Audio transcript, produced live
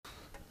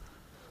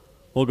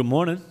Well, good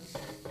morning.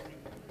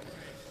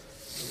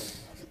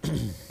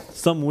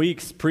 Some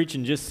weeks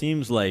preaching just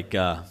seems like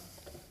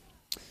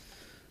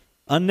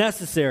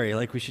unnecessary,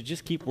 like we should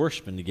just keep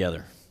worshiping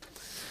together.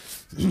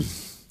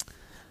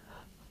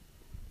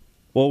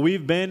 Well,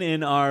 we've been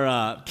in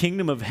our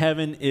Kingdom of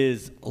Heaven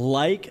is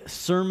Like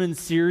sermon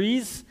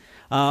series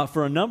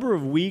for a number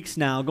of weeks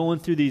now, going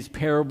through these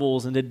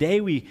parables, and today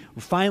we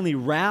finally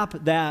wrap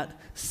that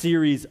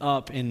series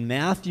up in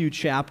Matthew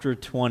chapter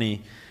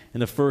 20. In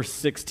the first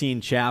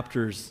 16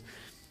 chapters,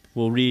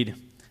 we'll read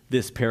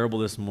this parable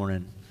this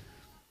morning.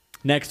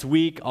 Next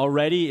week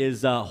already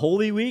is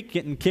Holy Week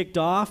getting kicked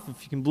off,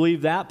 if you can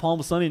believe that.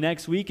 Palm Sunday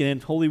next week, and then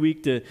Holy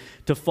Week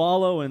to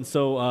follow. And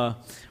so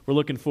we're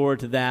looking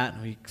forward to that.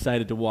 We're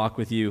excited to walk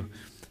with you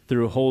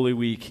through Holy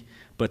Week.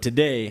 But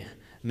today,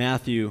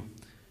 Matthew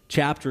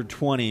chapter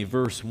 20,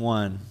 verse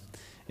 1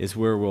 is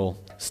where we'll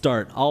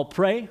start. I'll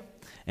pray,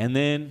 and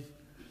then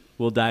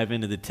we'll dive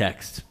into the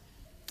text.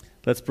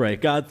 Let's pray.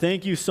 God,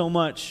 thank you so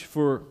much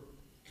for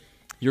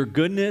your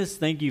goodness.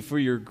 Thank you for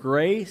your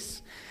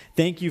grace.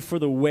 Thank you for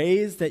the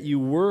ways that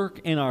you work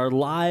in our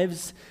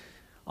lives,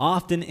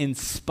 often in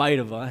spite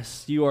of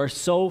us. You are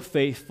so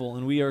faithful,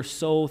 and we are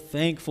so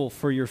thankful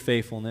for your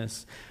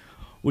faithfulness.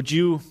 Would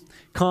you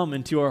come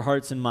into our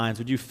hearts and minds?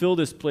 Would you fill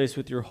this place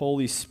with your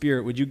Holy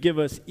Spirit? Would you give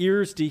us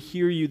ears to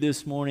hear you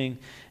this morning?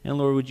 And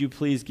Lord, would you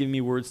please give me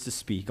words to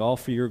speak, all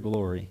for your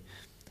glory.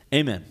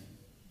 Amen.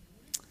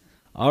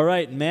 All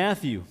right,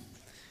 Matthew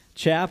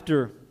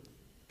chapter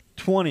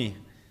 20,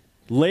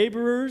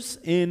 laborers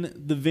in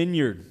the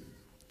vineyard,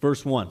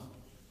 verse 1.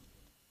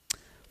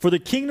 For the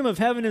kingdom of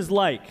heaven is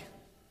like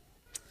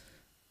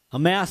a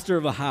master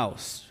of a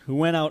house who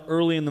went out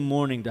early in the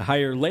morning to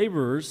hire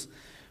laborers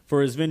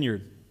for his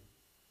vineyard.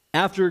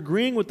 After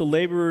agreeing with the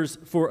laborers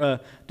for a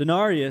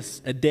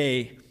denarius a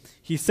day,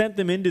 he sent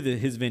them into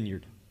his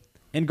vineyard.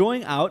 And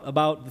going out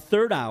about the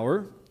third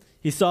hour,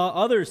 he saw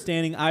others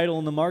standing idle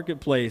in the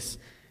marketplace.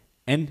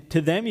 And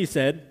to them he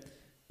said,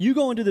 "You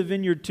go into the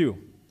vineyard too,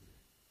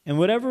 and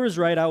whatever is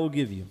right I will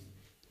give you."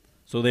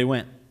 So they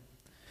went.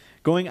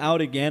 Going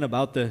out again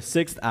about the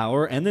 6th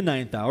hour and the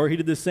 9th hour, he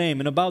did the same.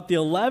 And about the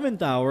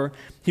 11th hour,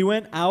 he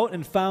went out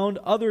and found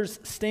others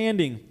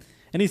standing.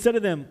 And he said to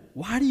them,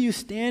 "Why do you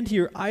stand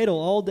here idle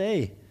all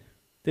day?"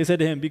 They said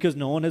to him, "Because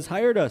no one has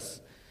hired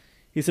us."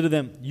 He said to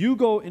them, "You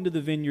go into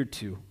the vineyard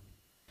too."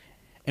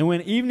 And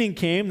when evening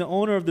came, the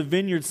owner of the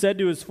vineyard said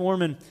to his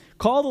foreman,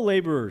 "Call the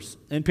laborers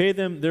and pay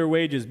them their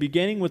wages,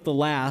 beginning with the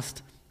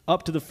last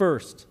up to the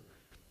first."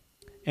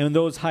 And when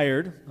those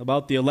hired,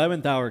 about the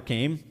 11th hour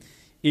came,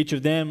 each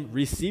of them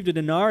received a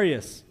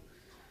denarius.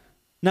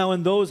 Now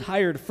when those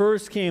hired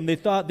first came, they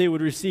thought they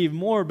would receive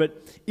more,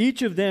 but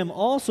each of them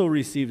also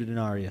received a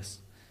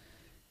denarius.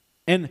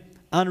 And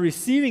on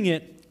receiving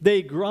it,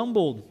 they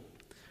grumbled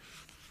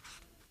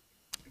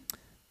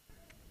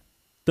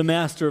the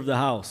master of the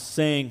house,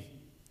 saying,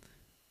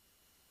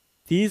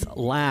 "These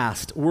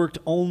last worked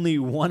only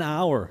 1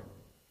 hour,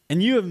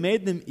 and you have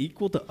made them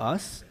equal to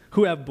us,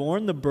 who have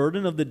borne the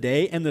burden of the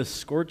day and the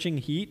scorching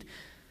heat."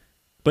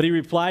 But he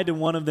replied to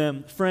one of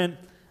them, "Friend,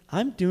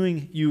 I'm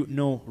doing you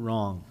no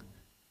wrong.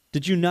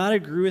 Did you not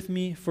agree with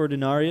me for a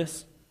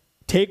denarius?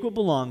 Take what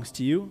belongs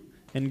to you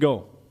and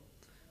go.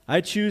 I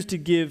choose to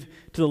give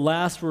to the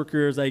last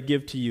worker as I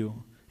give to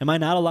you. Am I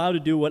not allowed to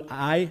do what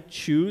I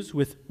choose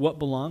with what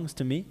belongs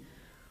to me?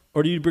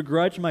 Or do you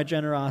begrudge my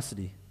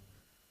generosity?"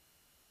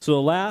 So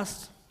the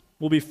last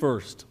will be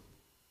first,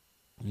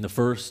 and the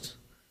first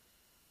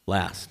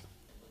last.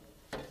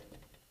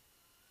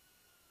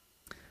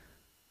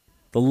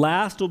 The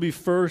last will be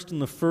first, and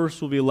the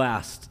first will be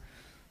last.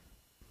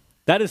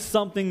 That is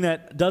something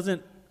that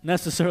doesn't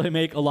necessarily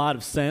make a lot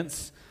of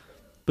sense,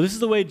 but this is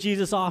the way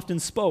Jesus often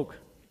spoke.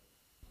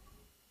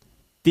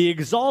 The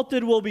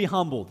exalted will be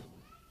humbled.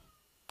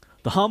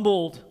 The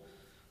humbled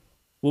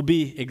will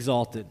be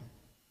exalted.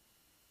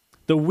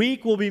 The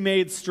weak will be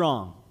made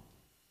strong.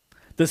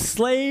 The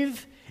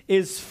slave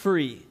is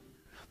free.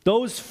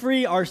 Those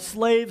free are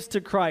slaves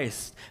to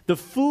Christ. The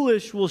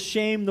foolish will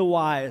shame the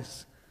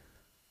wise.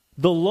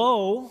 The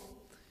low,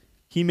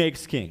 he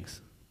makes kings.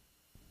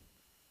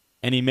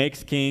 And he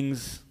makes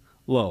kings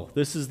low.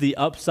 This is the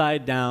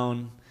upside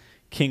down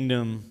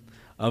kingdom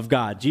of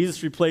God.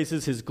 Jesus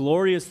replaces his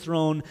glorious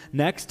throne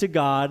next to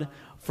God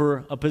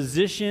for a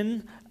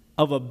position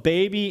of a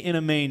baby in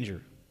a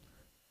manger.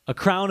 A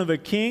crown of a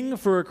king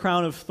for a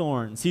crown of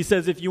thorns. He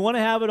says, if you want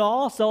to have it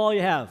all, sell all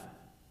you have.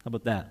 How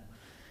about that?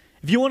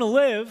 If you want to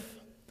live,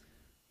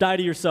 die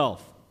to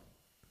yourself.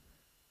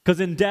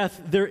 Because in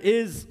death, there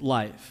is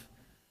life.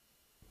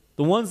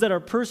 The ones that are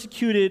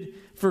persecuted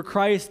for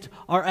Christ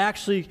are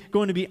actually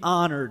going to be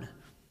honored.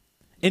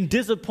 In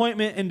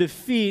disappointment and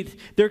defeat,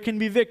 there can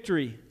be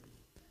victory.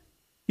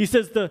 He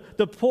says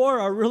the poor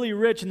are really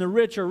rich and the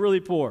rich are really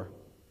poor.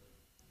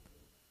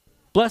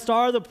 Blessed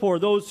are the poor,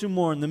 those who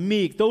mourn, the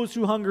meek, those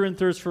who hunger and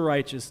thirst for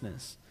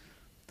righteousness.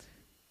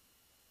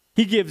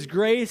 He gives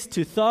grace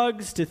to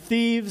thugs, to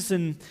thieves,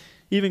 and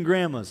even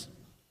grandmas.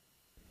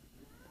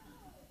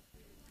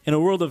 In a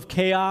world of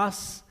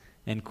chaos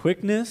and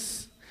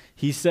quickness,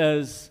 He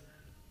says,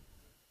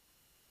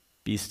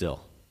 be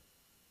still.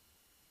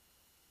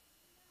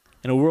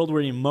 In a world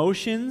where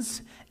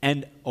emotions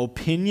and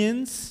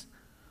opinions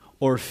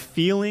or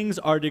feelings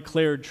are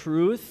declared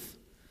truth,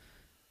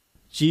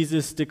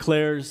 Jesus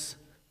declares,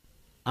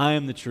 I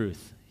am the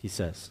truth, he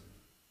says.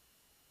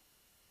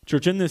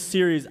 Church, in this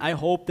series, I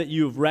hope that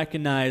you have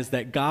recognized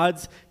that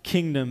God's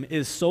kingdom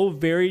is so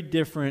very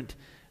different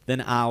than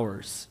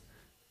ours.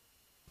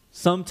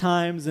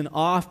 Sometimes and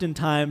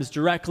oftentimes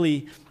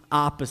directly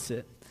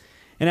opposite.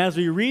 And as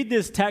we read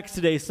this text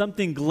today,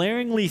 something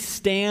glaringly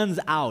stands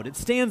out. It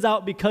stands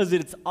out because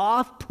it's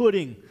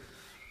off-putting,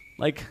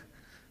 like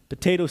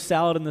potato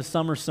salad in the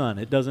summer sun.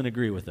 It doesn't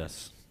agree with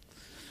us.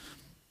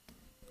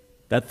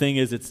 That thing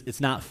is, it's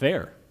not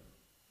fair.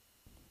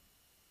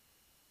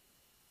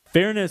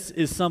 Fairness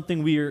is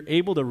something we are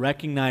able to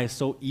recognize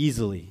so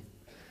easily.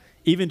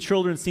 Even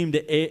children seem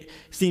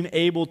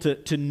able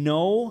to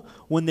know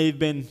when they've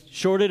been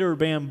shorted or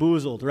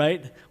bamboozled,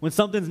 right? When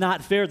something's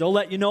not fair, they'll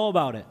let you know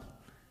about it.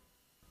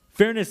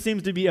 Fairness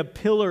seems to be a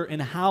pillar in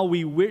how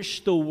we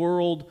wish the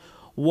world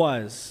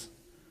was.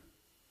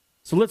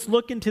 So let's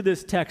look into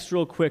this text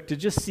real quick to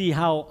just see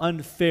how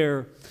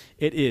unfair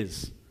it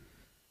is. It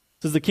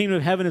says the kingdom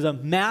of heaven is a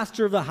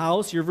master of the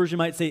house. Your version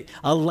might say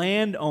a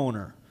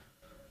landowner.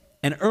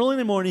 And early in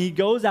the morning, he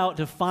goes out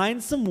to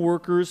find some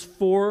workers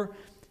for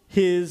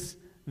his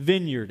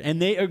vineyard.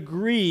 And they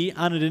agree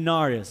on a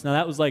denarius.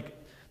 Now,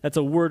 that's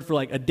a word for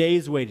like a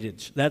day's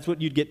wages. That's what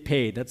you'd get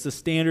paid. That's the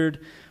standard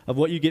of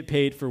what you get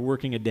paid for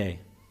working a day.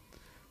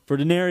 For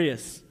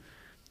denarius.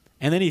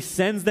 And then he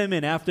sends them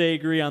in after they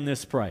agree on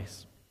this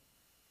price.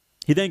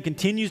 He then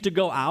continues to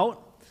go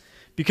out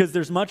because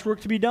there's much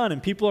work to be done.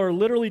 And people are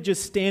literally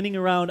just standing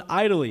around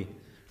idly.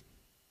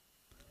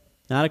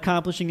 Not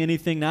accomplishing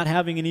anything, not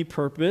having any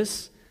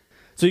purpose.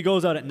 So he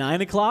goes out at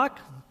 9 o'clock,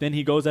 then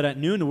he goes out at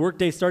noon. The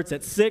workday starts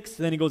at 6,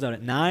 then he goes out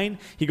at 9,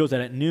 he goes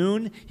out at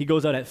noon, he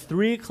goes out at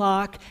 3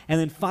 o'clock, and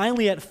then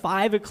finally at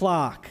 5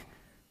 o'clock,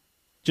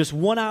 just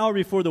 1 hour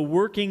before the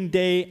working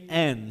day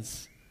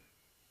ends,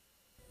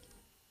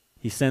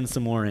 he sends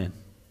some more in.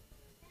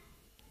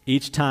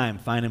 Each time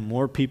finding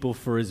more people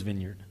for his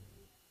vineyard.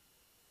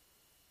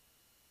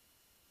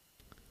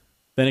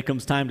 Then it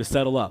comes time to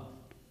settle up.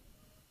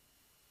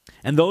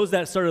 And those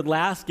that started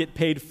last get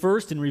paid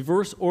first in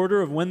reverse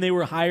order of when they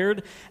were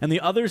hired. And the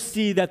others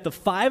see that the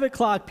 5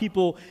 o'clock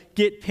people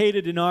get paid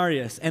a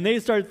denarius. And they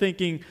start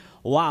thinking,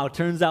 wow,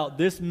 turns out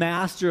this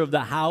master of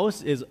the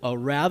house is a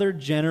rather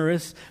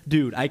generous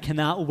dude. I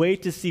cannot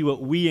wait to see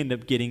what we end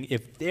up getting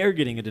if they're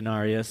getting a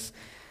denarius.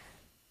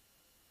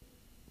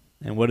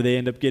 And what do they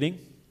end up getting?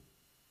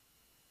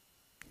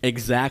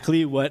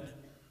 Exactly what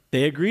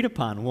they agreed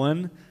upon,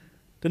 1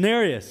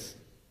 denarius.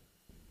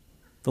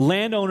 The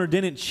landowner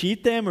didn't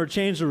cheat them or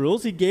change the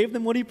rules. He gave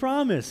them what he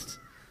promised.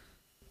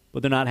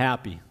 But they're not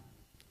happy.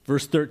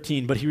 Verse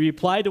 13, but he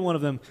replied to one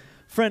of them,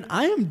 friend,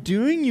 I am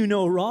doing you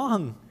no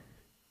wrong.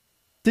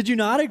 Did you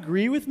not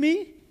agree with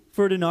me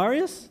for a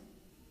denarius?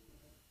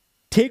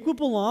 Take what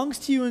belongs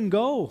to you and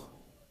go.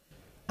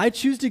 I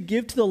choose to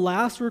give to the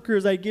last worker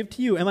as I give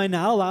to you. Am I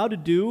not allowed to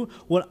do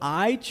what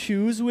I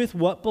choose with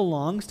what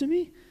belongs to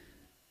me?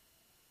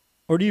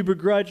 Or do you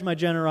begrudge my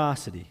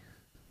generosity?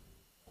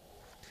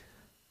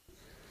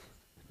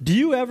 Do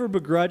you ever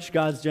begrudge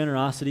God's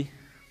generosity?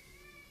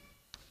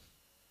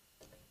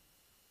 I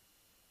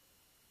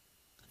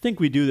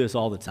think we do this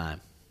all the time.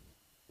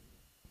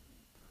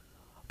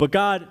 But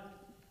God,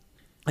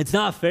 it's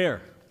not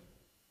fair.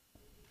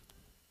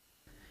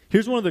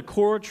 Here's one of the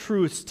core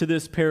truths to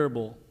this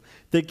parable.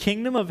 The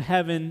kingdom of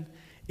heaven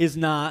is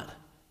not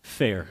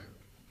fair.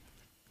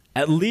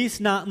 At least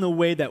not in the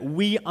way that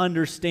we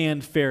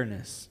understand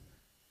fairness.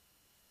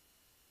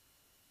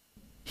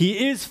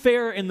 He is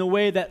fair in the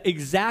way that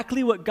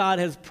exactly what God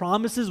has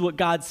promises, what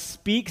God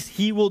speaks,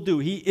 he will do.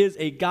 He is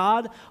a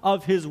God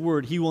of his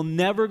word. He will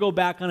never go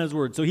back on his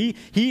word. So he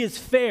is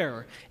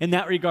fair in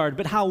that regard.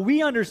 But how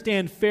we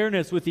understand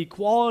fairness with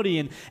equality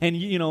and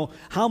you know,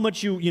 how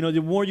much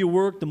the more you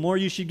work, the more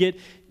you should get,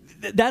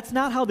 that's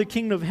not how the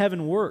kingdom of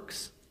heaven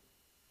works.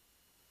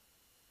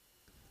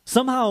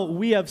 Somehow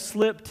we have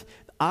slipped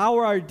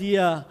our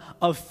idea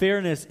of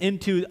fairness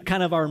into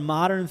kind of our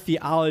modern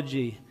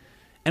theology.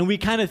 And we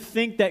kind of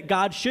think that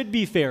God should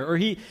be fair, or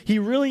he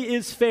really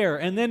is fair.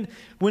 And then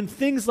when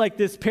things like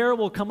this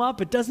parable come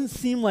up, it doesn't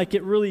seem like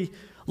it really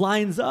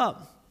lines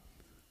up.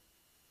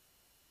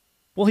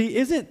 Well, he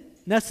isn't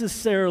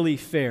necessarily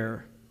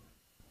fair.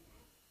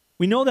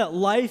 We know that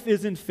life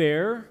isn't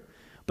fair,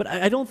 but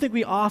I don't think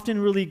we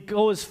often really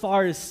go as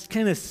far as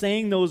kind of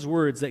saying those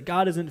words, that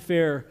God isn't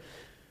fair.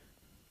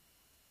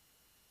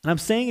 And I'm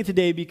saying it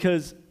today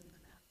because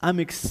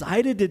I'm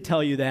excited to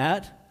tell you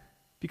that,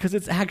 because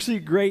it's actually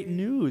great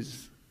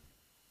news.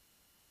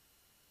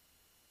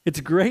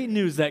 It's great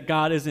news that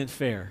God isn't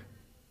fair.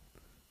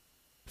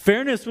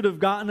 Fairness would have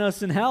gotten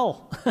us in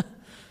hell.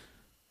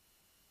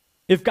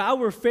 If God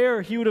were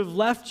fair, he would have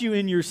left you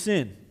in your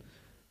sin.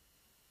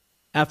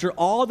 After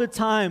all the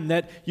time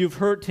that you've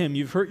hurt him,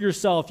 you've hurt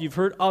yourself, you've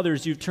hurt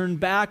others, you've turned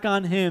back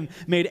on him,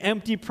 made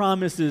empty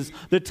promises,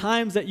 the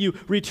times that you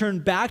return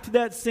back to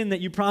that sin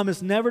that you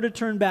promised never to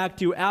turn back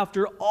to,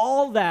 after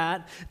all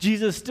that,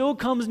 Jesus still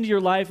comes into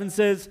your life and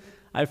says,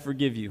 I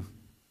forgive you.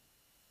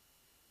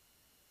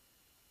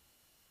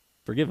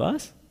 Forgive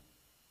us?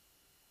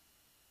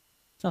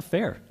 It's not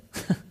fair.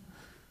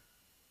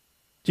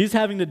 Jesus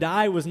having to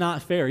die was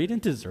not fair. He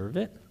didn't deserve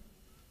it.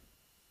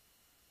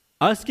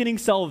 Us getting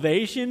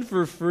salvation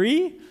for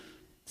free?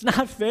 It's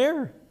not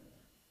fair.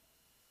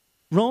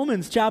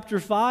 Romans chapter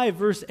 5,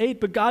 verse 8,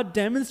 but God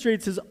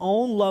demonstrates his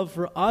own love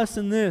for us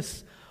in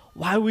this: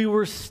 while we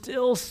were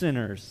still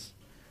sinners,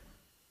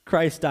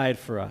 Christ died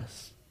for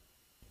us.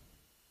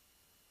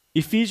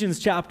 Ephesians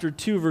chapter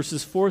 2,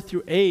 verses 4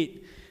 through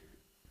 8,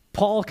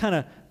 Paul kind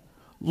of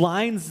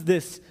lines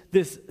this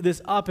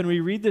up, and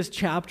we read this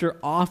chapter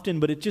often,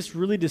 but it just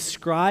really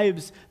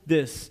describes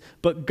this.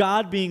 But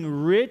God, being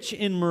rich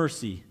in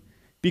mercy,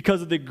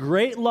 because of the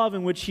great love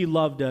in which he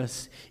loved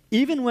us,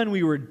 even when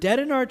we were dead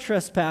in our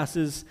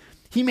trespasses,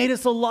 he made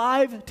us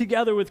alive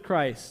together with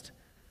Christ.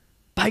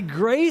 By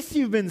grace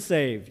you've been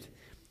saved.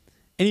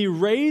 And he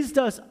raised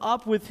us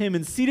up with him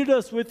and seated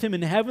us with him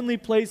in heavenly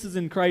places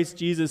in Christ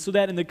Jesus, so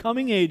that in the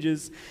coming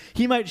ages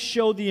he might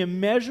show the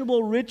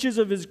immeasurable riches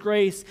of his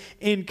grace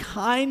in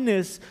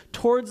kindness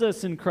towards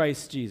us in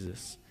Christ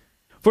Jesus.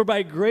 For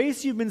by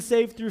grace you've been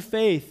saved through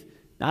faith,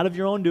 not of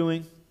your own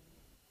doing.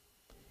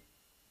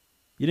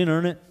 You didn't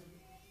earn it.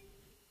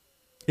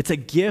 It's a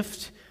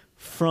gift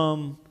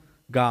from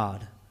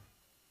God.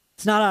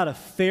 It's not out of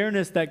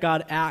fairness that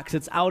God acts.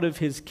 It's out of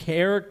his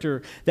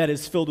character that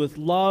is filled with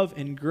love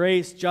and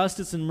grace,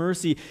 justice and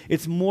mercy.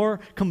 It's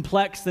more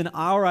complex than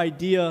our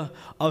idea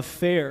of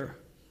fair.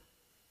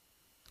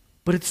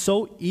 But it's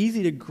so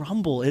easy to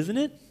grumble, isn't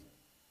it?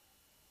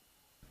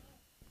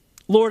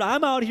 Lord,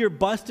 I'm out here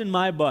busting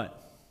my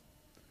butt,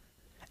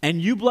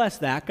 and you bless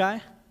that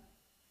guy?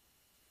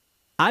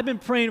 I've been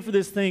praying for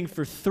this thing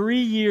for 3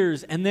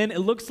 years, and then it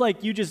looks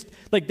like you just,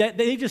 like that,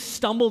 they just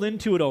stumbled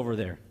into it over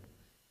there.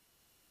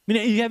 I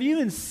mean, have you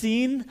even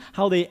seen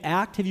how they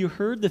act? Have you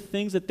heard the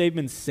things that they've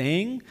been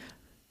saying?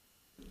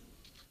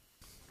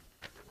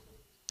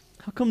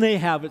 How come they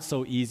have it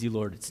so easy,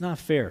 Lord? It's not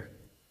fair.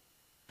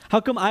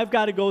 How come I've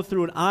got to go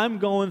through what I'm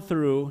going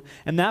through,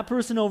 and that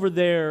person over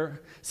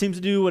there seems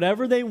to do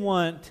whatever they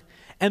want,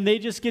 and they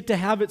just get to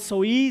have it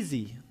so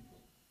easy?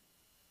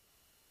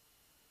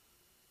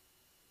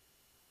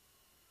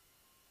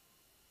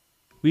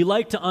 We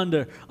like to kind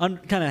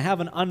of have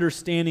an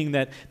understanding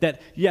that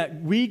yeah,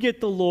 we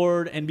get the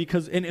Lord, and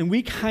because and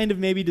we kind of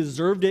maybe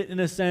deserved it in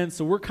a sense,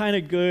 so we're kind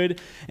of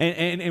good,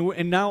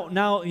 and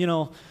now you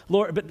know,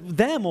 Lord, but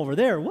them over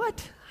there,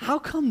 what? How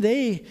come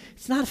they?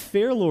 It's not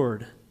fair,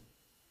 Lord.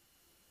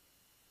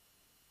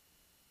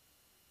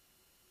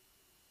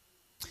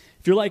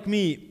 If you're like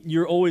me,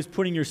 you're always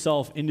putting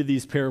yourself into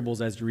these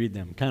parables as you read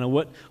them. Kind of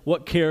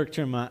what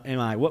character am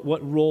I?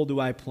 What role do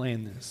I play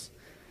in this?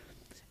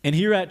 And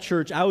here at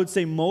church, I would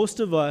say most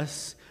of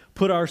us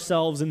put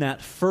ourselves in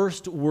that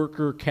first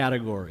worker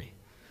category.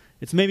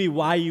 It's maybe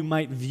why you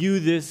might view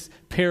this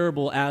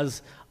parable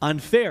as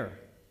unfair.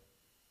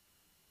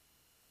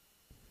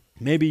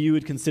 Maybe you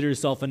would consider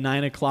yourself a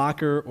 9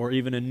 o'clocker or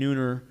even a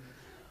nooner.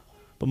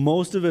 But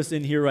most of us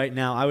in here right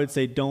now, I would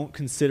say, don't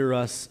consider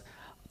us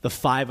the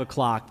 5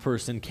 o'clock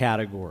person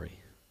category.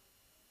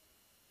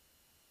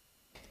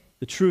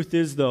 The truth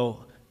is,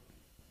 though,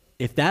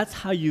 if that's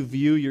how you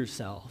view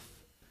yourself,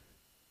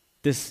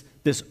 this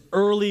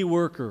early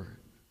worker,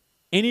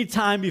 any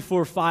time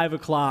before 5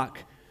 o'clock,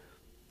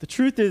 the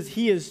truth is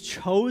he has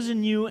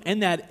chosen you,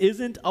 and that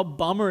isn't a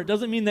bummer. It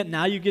doesn't mean that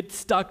now you get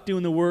stuck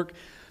doing the work.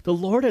 The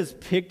Lord has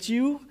picked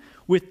you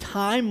with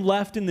time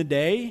left in the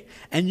day,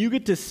 and you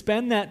get to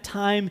spend that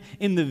time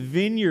in the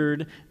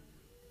vineyard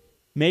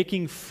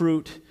making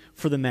fruit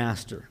for the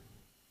master.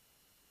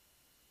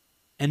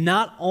 And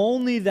not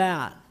only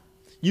that,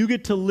 you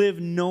get to live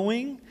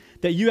knowing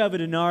that you have a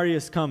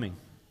denarius coming.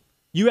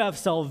 You have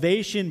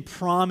salvation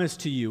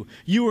promised to you.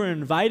 You were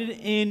invited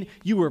in.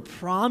 You were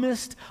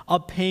promised a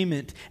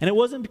payment. And it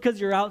wasn't because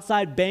you're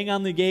outside banging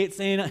on the gate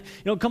saying,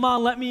 come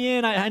on, let me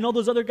in. I know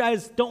those other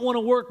guys don't want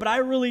to work, but I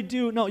really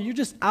do. No, you're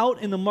just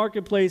out in the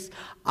marketplace,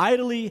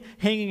 idly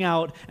hanging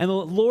out, and the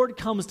Lord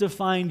comes to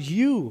find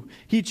you.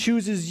 He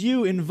chooses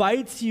you,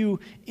 invites you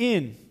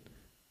in.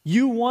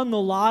 You won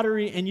the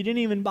lottery, and you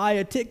didn't even buy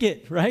a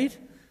ticket, right?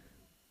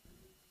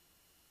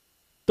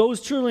 Those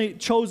truly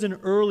chosen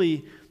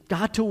early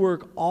got to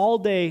work all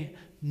day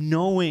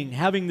knowing,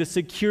 having the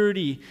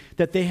security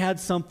that they had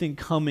something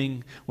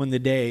coming when the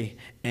day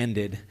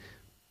ended.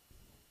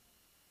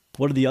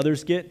 What did the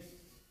others get?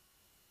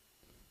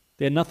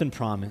 They had nothing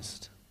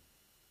promised.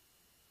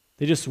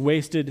 They just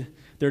wasted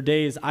their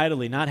days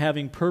idly, not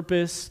having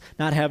purpose,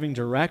 not having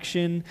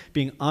direction,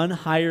 being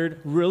unhired,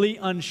 really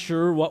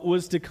unsure what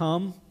was to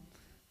come.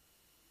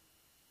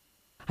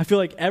 I feel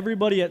like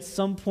everybody at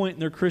some point in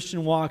their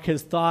Christian walk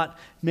has thought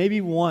maybe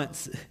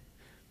once,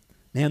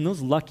 man,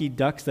 those lucky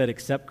ducks that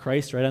accept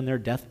Christ right on their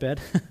deathbed,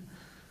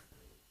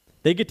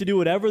 They get to do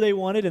whatever they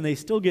wanted, and they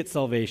still get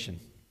salvation.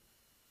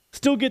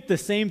 Still get the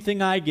same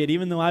thing I get,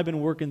 even though I've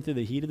been working through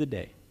the heat of the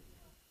day.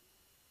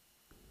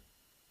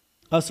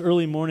 Us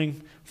early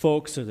morning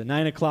folks, or the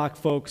 9 o'clock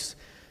folks,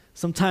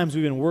 sometimes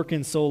we've been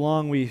working so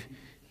long we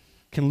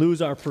can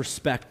lose our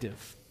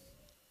perspective.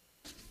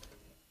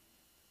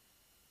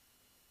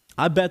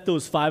 I bet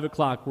those 5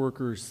 o'clock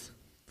workers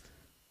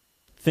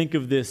think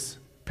of this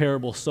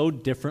parable so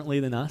differently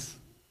than us.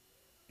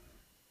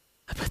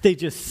 I bet they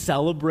just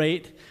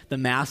celebrate the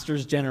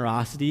master's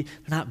generosity.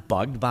 They're not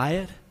bugged by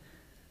it.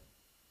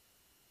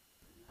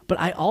 But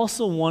I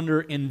also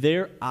wonder in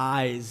their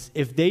eyes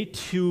if they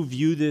too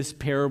view this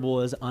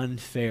parable as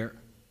unfair.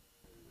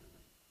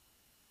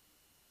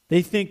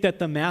 They think that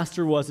the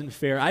master wasn't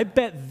fair. I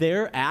bet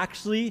they're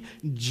actually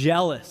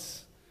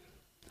jealous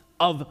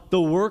of the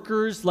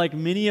workers like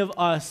many of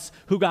us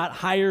who got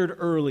hired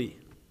early.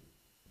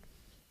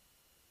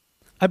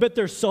 I bet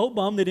they're so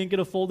bummed they didn't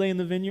get a full day in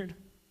the vineyard.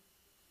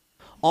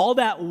 All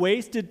that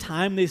wasted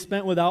time they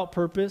spent without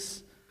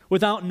purpose,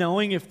 without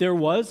knowing if there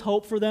was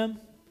hope for them.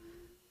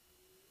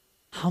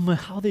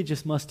 How they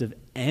just must have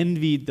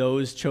envied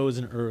those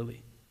chosen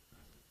early.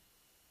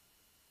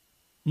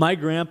 My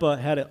grandpa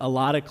had a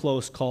lot of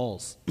close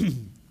calls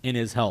in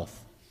his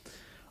health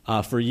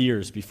for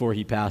years before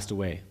he passed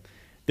away.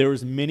 There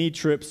was many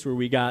trips where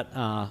we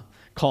got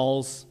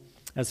calls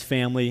as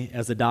family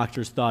as the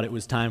doctors thought it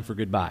was time for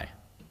goodbye.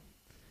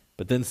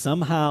 But then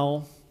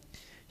somehow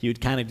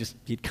he'd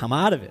come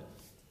out of it.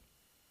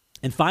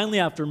 And finally,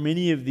 after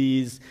many of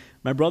these,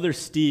 my brother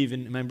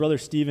Steven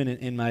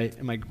and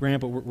my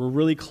grandpa were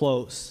really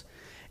close.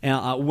 And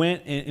I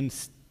went and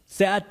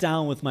sat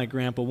down with my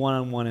grandpa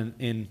one-on-one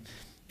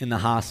in the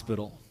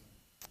hospital.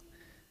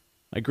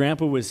 My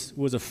grandpa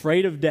was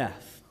afraid of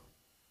death.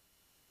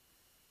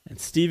 And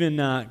Steven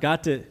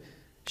got to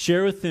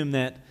share with him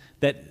that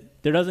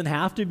there doesn't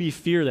have to be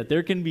fear, that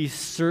there can be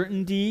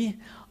certainty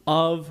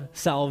of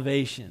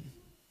salvation.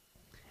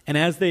 And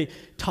as they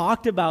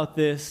talked about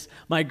this,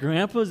 my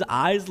grandpa's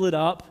eyes lit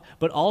up,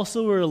 but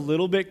also were a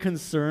little bit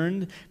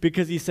concerned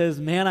because he says,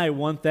 man, I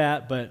want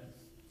that, but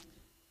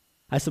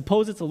I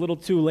suppose it's a little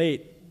too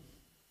late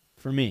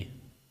for me.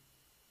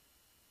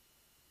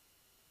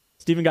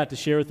 Stephen got to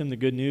share with him the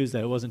good news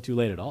that it wasn't too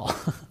late at all.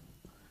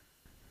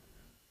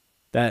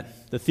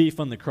 That the thief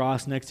on the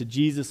cross next to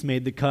Jesus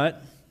made the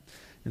cut,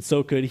 and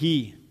so could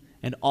he.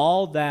 And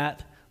all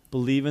that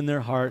believe in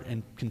their heart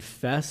and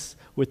confess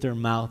with their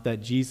mouth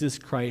that Jesus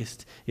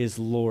Christ is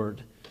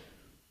Lord,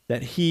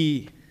 that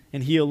he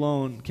and he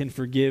alone can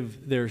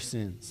forgive their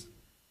sins.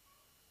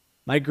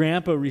 My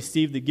grandpa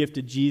received the gift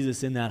of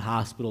Jesus in that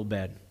hospital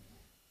bed.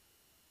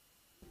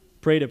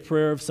 Prayed a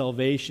prayer of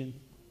salvation.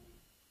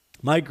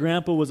 My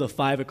grandpa was a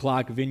 5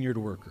 o'clock vineyard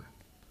worker.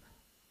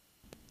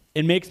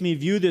 It makes me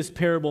view this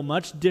parable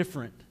much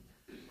different.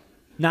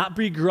 Not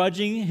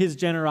begrudging his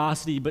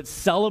generosity, but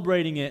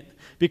celebrating it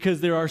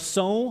because there are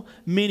so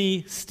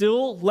many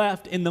still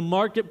left in the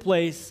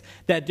marketplace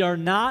that are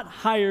not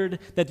hired,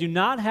 that do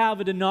not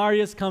have a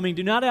denarius coming,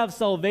 do not have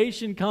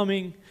salvation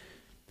coming.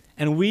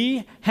 And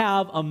we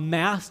have a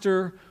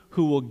master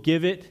who will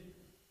give it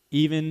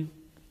even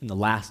in the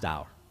last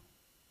hour.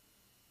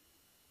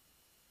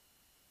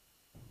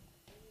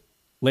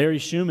 Larry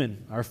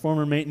Schumann, our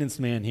former maintenance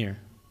man here,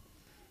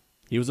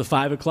 he was a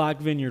 5 o'clock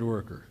vineyard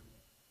worker.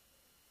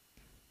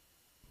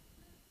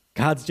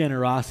 God's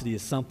generosity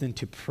is something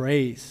to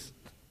praise.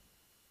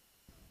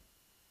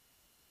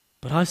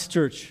 But us,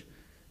 church,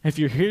 if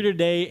you're here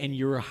today and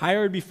you were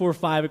hired before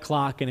 5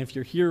 o'clock, and if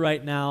you're here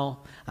right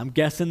now, I'm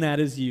guessing that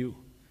is you.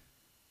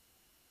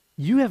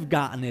 You have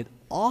gotten it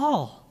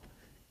all.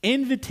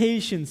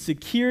 Invitation,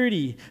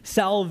 security,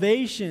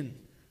 salvation.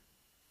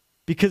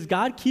 Because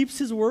God keeps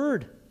his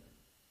word.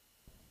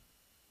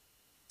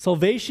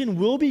 Salvation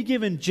will be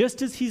given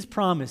just as he's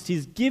promised.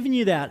 He's given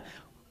you that.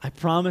 I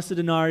promise a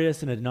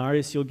denarius, and a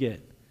denarius you'll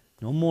get.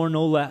 No more,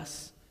 no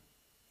less.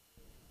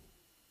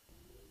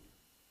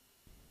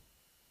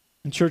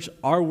 And church,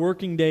 our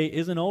working day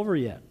isn't over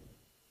yet.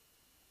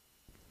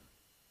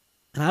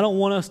 And I don't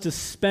want us to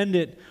spend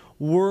it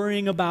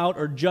worrying about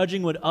or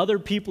judging what other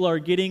people are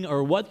getting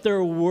or what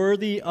they're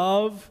worthy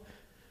of.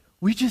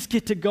 We just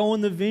get to go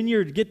in the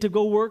vineyard, get to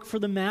go work for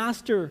the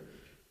master.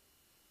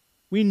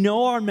 We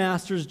know our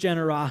master's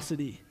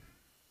generosity.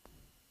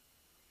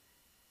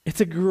 It's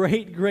a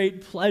great,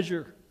 great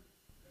pleasure.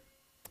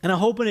 And I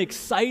hope it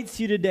excites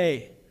you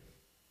today.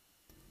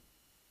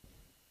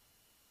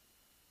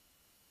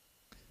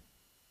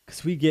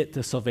 Because we get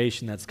the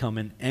salvation that's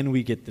coming and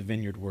we get the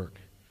vineyard work.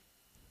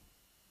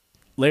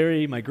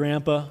 Larry, my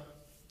grandpa,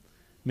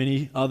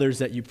 many others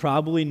that you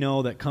probably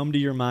know that come to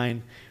your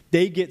mind,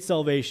 they get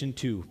salvation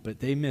too, but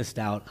they missed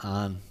out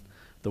on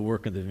the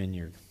work of the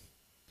vineyard.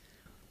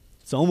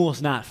 It's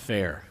almost not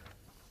fair.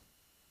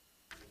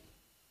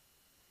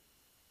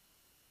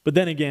 But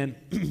then again,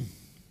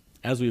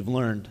 as we've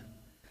learned,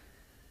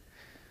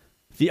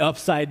 the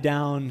upside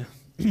down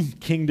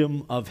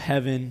kingdom of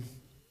heaven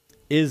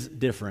is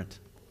different,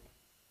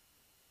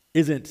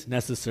 isn't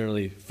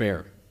necessarily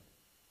fair.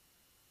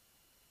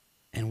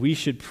 And we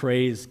should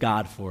praise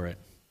God for it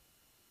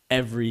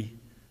every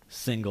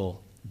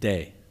single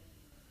day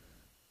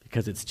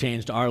because it's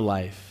changed our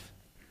life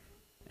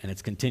and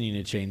it's continuing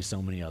to change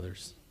so many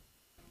others.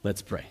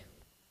 Let's pray.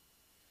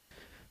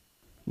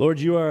 Lord,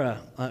 you are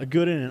a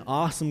good and an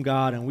awesome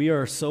God, and we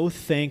are so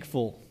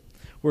thankful.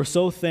 We're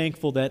so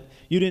thankful that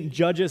you didn't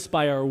judge us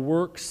by our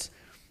works,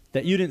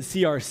 that you didn't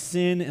see our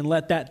sin and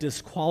let that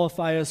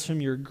disqualify us from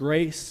your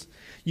grace.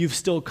 You've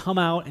still come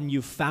out and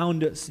you've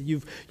found us.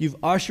 You've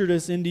ushered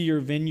us into your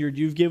vineyard.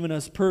 You've given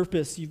us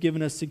purpose. You've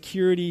given us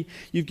security.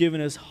 You've given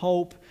us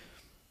hope.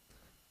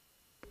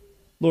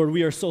 Lord,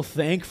 we are so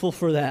thankful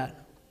for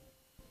that.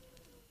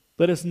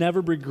 Let us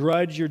never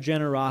begrudge your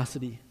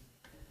generosity.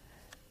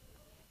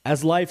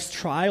 As life's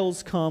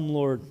trials come,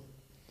 Lord,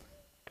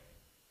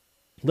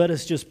 let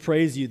us just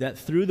praise you that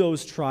through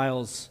those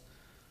trials,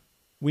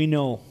 we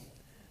know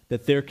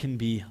that there can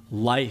be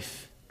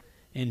life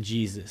in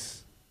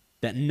Jesus,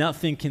 that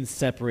nothing can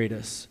separate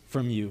us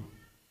from you,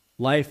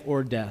 life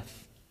or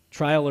death,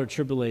 trial or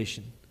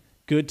tribulation,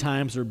 good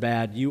times or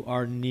bad, you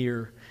are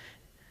near.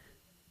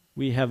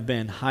 We have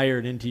been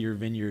hired into your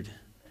vineyard,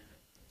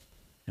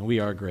 and we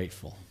are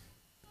grateful.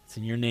 It's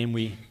in your name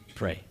we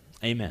pray.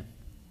 Amen.